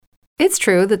It's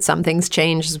true that some things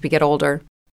change as we get older.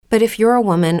 But if you're a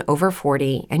woman over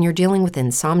 40 and you're dealing with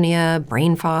insomnia,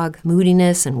 brain fog,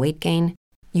 moodiness, and weight gain,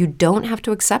 you don't have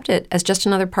to accept it as just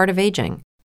another part of aging.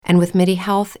 And with MIDI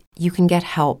Health, you can get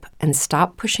help and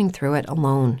stop pushing through it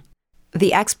alone.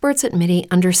 The experts at MIDI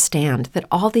understand that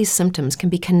all these symptoms can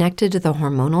be connected to the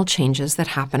hormonal changes that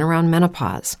happen around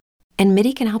menopause, and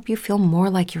MIDI can help you feel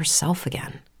more like yourself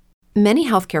again. Many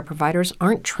healthcare providers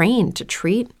aren't trained to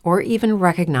treat or even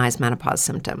recognize menopause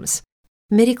symptoms.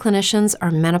 MIDI clinicians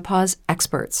are menopause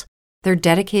experts. They're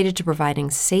dedicated to providing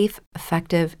safe,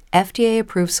 effective,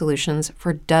 FDA-approved solutions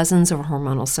for dozens of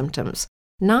hormonal symptoms,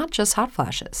 not just hot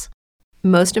flashes.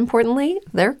 Most importantly,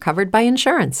 they're covered by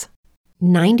insurance.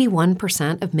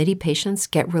 91% of MIDI patients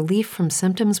get relief from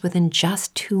symptoms within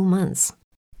just 2 months.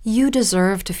 You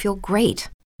deserve to feel great.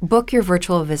 Book your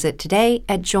virtual visit today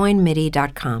at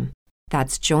joinmidi.com.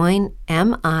 That's joinmidi.com.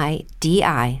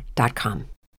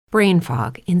 Brain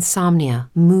fog, insomnia,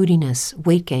 moodiness,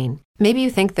 weight gain. Maybe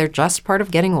you think they're just part of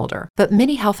getting older, but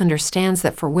MIDI Health understands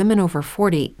that for women over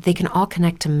 40, they can all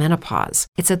connect to menopause.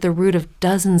 It's at the root of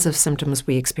dozens of symptoms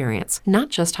we experience, not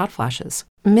just hot flashes.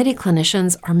 MIDI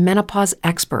clinicians are menopause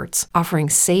experts, offering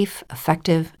safe,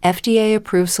 effective,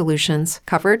 FDA-approved solutions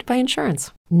covered by insurance.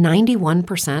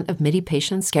 91% of MIDI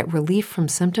patients get relief from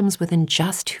symptoms within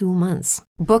just 2 months.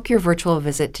 Book your virtual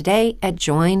visit today at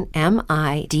joinmidi.com.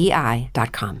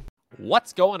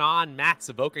 What's going on? Matt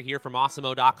Savoca here from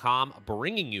Awesemo.com,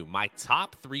 bringing you my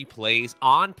top 3 plays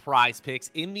on Prize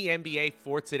Picks in the NBA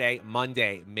for today,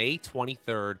 Monday, May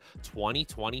 23rd,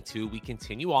 2022. We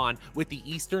continue on with the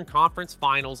Eastern Conference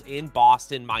Finals in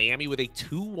Boston, Miami with a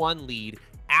 2-1 lead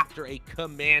after a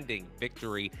commanding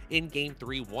victory in Game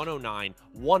 3,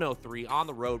 109-103 on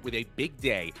the road with a big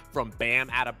day from Bam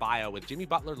Adebayo, with Jimmy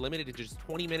Butler limited to just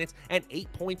 20 minutes and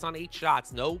 8 points on 8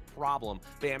 shots. No problem.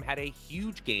 Bam had a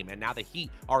huge game, and now the Heat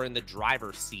are in the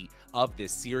driver's seat of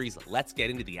this series. Let's get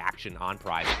into the action on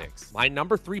Prize Picks. My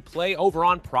number 3 play over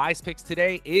on Prize Picks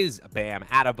today is Bam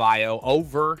Adebayo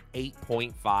over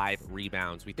 8.5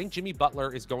 rebounds. We think Jimmy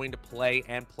Butler is going to play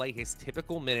his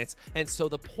typical minutes, and so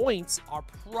the points are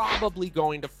probably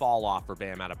going to fall off for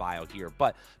Bam Adebayo here.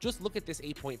 But just look at this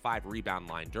 8.5 rebound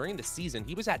line. During the season,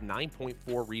 he was at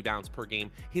 9.4 rebounds per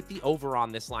game, hit the over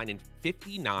on this line in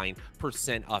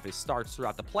 59% of his starts.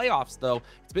 Throughout the playoffs, though,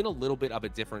 it's been a little bit of a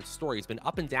different story. He's been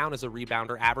up and down as a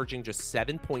rebounder, averaging just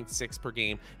 7.6 per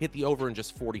game, hit the over in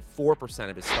just 44%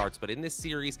 of his starts. But in this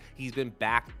series, he's been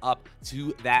back up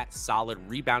to that solid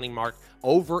rebounding mark,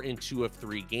 over in 2 of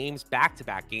 3 games,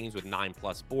 back-to-back games with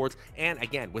 9+ boards. And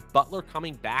again, with Butler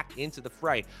coming back into the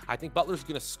fray, I think Butler's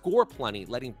going to score plenty,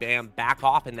 letting Bam back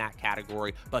off in that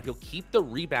category, but he'll keep the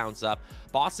rebounds up.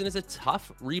 Boston is a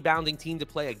tough rebounding team to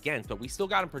play against, but we still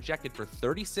got him projected for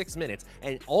 36 minutes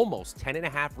and almost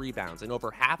 10.5 rebounds. And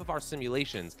over half of our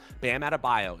simulations, Bam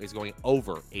Adebayo is going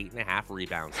over 8.5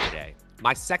 rebounds today.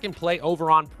 My second play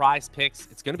over on Prize Picks,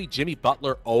 it's going to be Jimmy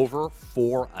Butler over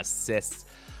 4 assists.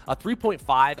 A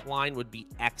 3.5 line would be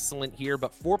excellent here,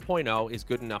 but 4.0 is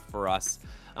good enough for us.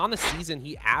 On the season,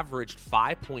 he averaged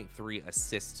 5.3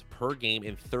 assists per game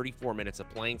in 34 minutes of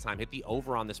playing time, hit the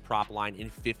over on this prop line in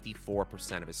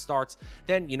 54% of his starts.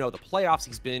 Then, the playoffs,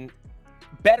 he's been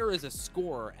better as a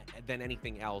scorer than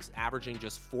anything else, averaging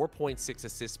just 4.6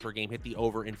 assists per game, hit the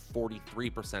over in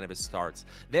 43% of his starts.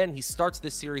 Then he starts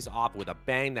this series off with a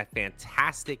bang, that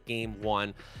fantastic Game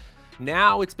 1.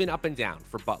 Now it's been up and down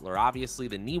for Butler. Obviously,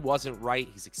 the knee wasn't right.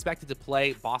 He's expected to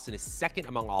play. Boston is second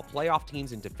among all playoff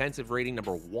teams in defensive rating,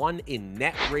 number 1 in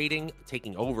net rating,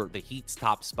 taking over the Heat's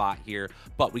top spot here.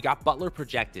 But we got Butler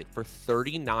projected for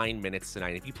 39 minutes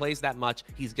tonight. If he plays that much,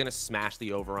 he's going to smash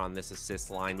the over on this assist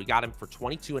line. We got him for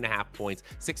 22.5 points,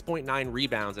 6.9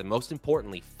 rebounds, and most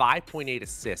importantly, 5.8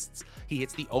 assists. He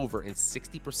hits the over in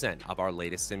 60% of our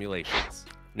latest simulations.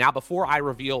 Now, before I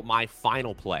reveal my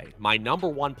final play, my number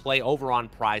 1 play over on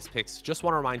Prize Picks, just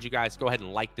want to remind you guys, go ahead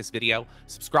and like this video,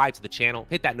 subscribe to the channel,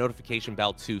 hit that notification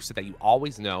bell too, so that you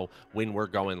always know when we're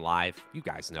going live. You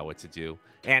guys know what to do.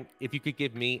 And if you could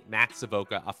give me, Matt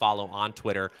Savoca, a follow on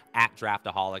Twitter at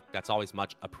Draftaholic, that's always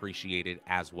much appreciated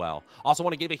as well. Also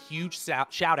want to give a huge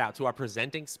shout out to our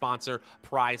presenting sponsor,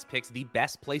 Prize Picks, the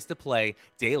best place to play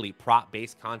daily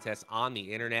prop-based contests on the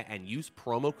internet, and use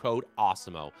promo code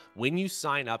AWESEMO when you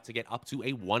sign up to get up to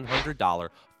a $100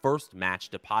 first match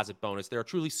deposit bonus. There are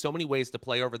truly so many ways to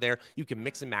play over there. You can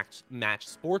mix and match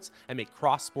sports and make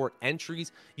cross-sport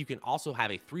entries. You can also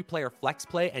have a 3-player flex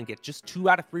play and get just 2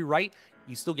 out of 3 right.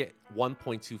 you still get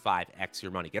 1.25x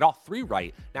your money. Get all 3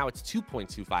 right, now it's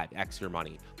 2.25x your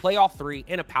money. Play all 3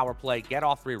 in a power play, get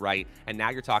all 3 right, and now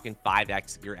you're talking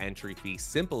 5x your entry fee.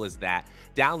 Simple as that.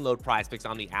 Download PrizePicks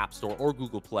on the App Store or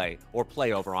Google Play, or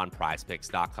play over on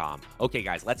prizepicks.com. Okay,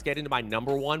 guys, let's get into my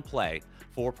number 1 play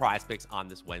for PrizePicks on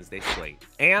this Wednesday slate.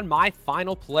 And my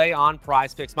final play on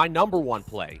PrizePicks, my number 1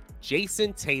 play,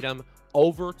 Jayson Tatum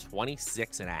over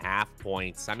 26.5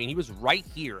 points. I mean, he was right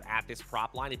here at this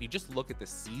prop line. If you just look at the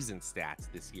season stats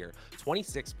this year,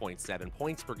 26.7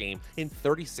 points per game in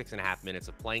 36.5 minutes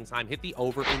of playing time, hit the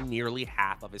over in nearly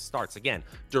half of his starts. Again,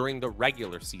 during the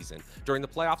regular season. During the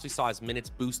playoffs, we saw his minutes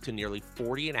boost to nearly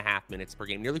 40.5 minutes per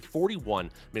game, nearly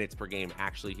 41 minutes per game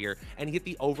actually here, and he hit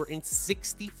the over in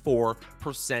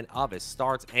 64% of his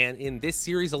starts. And in this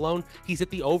series alone, he's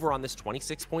hit the over on this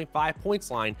 26.5 points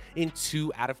line in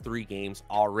 2 out of 3 games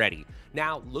already.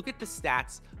 Now, look at the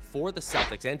stats for the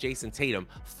Celtics and Jayson Tatum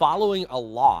following a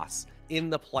loss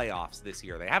in the playoffs this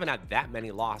year. They haven't had that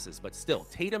many losses, but still,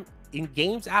 Tatum in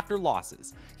games after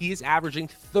losses, he is averaging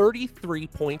 33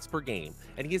 points per game,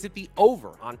 and he is at the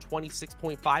over on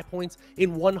 26.5 points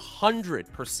in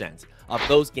 100% of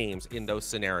those games in those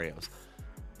scenarios.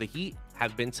 The Heat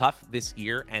have been tough this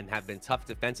year and have been tough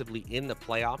defensively in the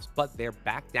playoffs, but they're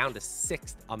back down to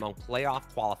 6th among playoff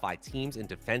qualified teams in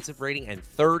defensive rating and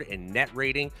 3rd in net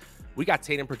rating. We got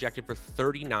Tatum projected for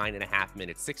 39.5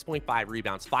 minutes, 6.5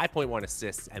 rebounds, 5.1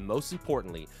 assists, and most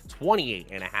importantly,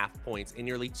 28.5 points in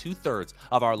nearly 2/3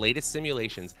 of our latest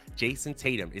simulations. Jayson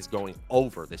Tatum is going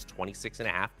over this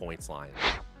 26.5 points line.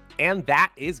 And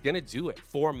that is going to do it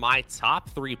for my top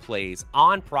 3 plays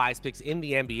on PrizePicks in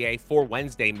the NBA for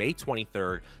Wednesday, May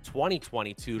 23rd,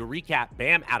 2022. To recap,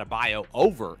 Bam Adebayo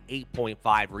over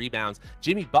 8.5 rebounds,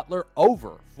 Jimmy Butler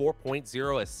over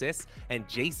 4.0 assists, and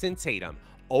Jayson Tatum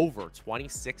over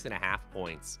 26.5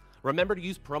 points. Remember to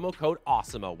use promo code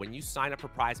AWESEMO when you sign up for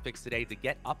PrizePicks today to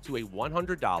get up to a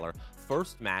 $100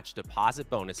 first match deposit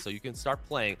bonus so you can start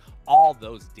playing all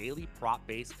those daily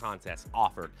prop-based contests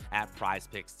offered at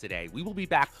PrizePicks today. We will be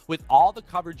back with all the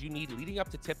coverage you need leading up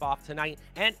to tip-off tonight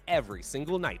and every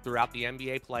single night throughout the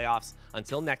NBA playoffs.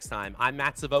 Until next time, I'm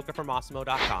Matt Savoca from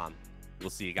Awesemo.com.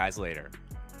 We'll see you guys later.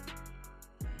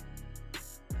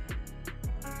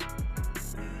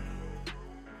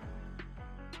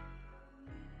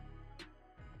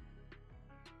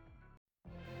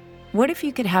 What if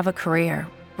you could have a career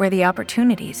where the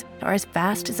opportunities are as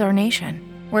vast as our nation,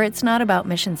 where it's not about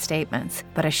mission statements,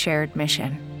 but a shared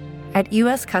mission? At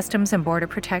U.S. Customs and Border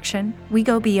Protection, we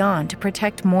go beyond to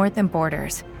protect more than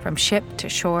borders. From ship to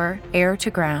shore, air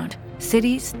to ground,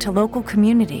 cities to local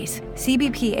communities,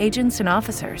 CBP agents and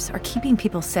officers are keeping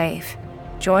people safe.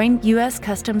 Join U.S.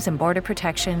 Customs and Border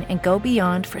Protection and go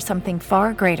beyond for something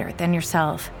far greater than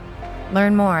yourself.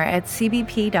 Learn more at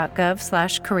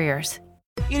cbp.gov/careers.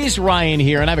 It is Ryan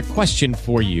here, and I have a question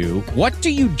for you. What do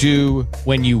you do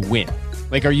when you win?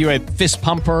 Like, are you a fist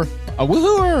pumper, a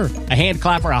woo-hooer, a hand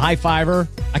clapper, a high fiver?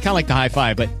 I kind of like the high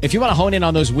five, but if you want to hone in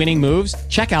on those winning moves,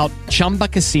 check out Chumba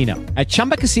Casino. At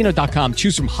ChumbaCasino.com,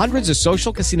 choose from hundreds of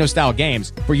social casino-style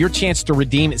games for your chance to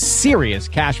redeem serious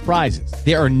cash prizes.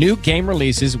 There are new game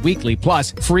releases weekly,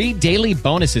 plus free daily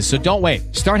bonuses, so don't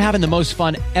wait. Start having the most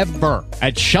fun ever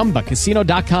at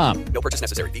ChumbaCasino.com. No purchase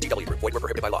necessary. VGW Group. Void where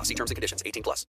prohibited by law. See terms and conditions. 18+.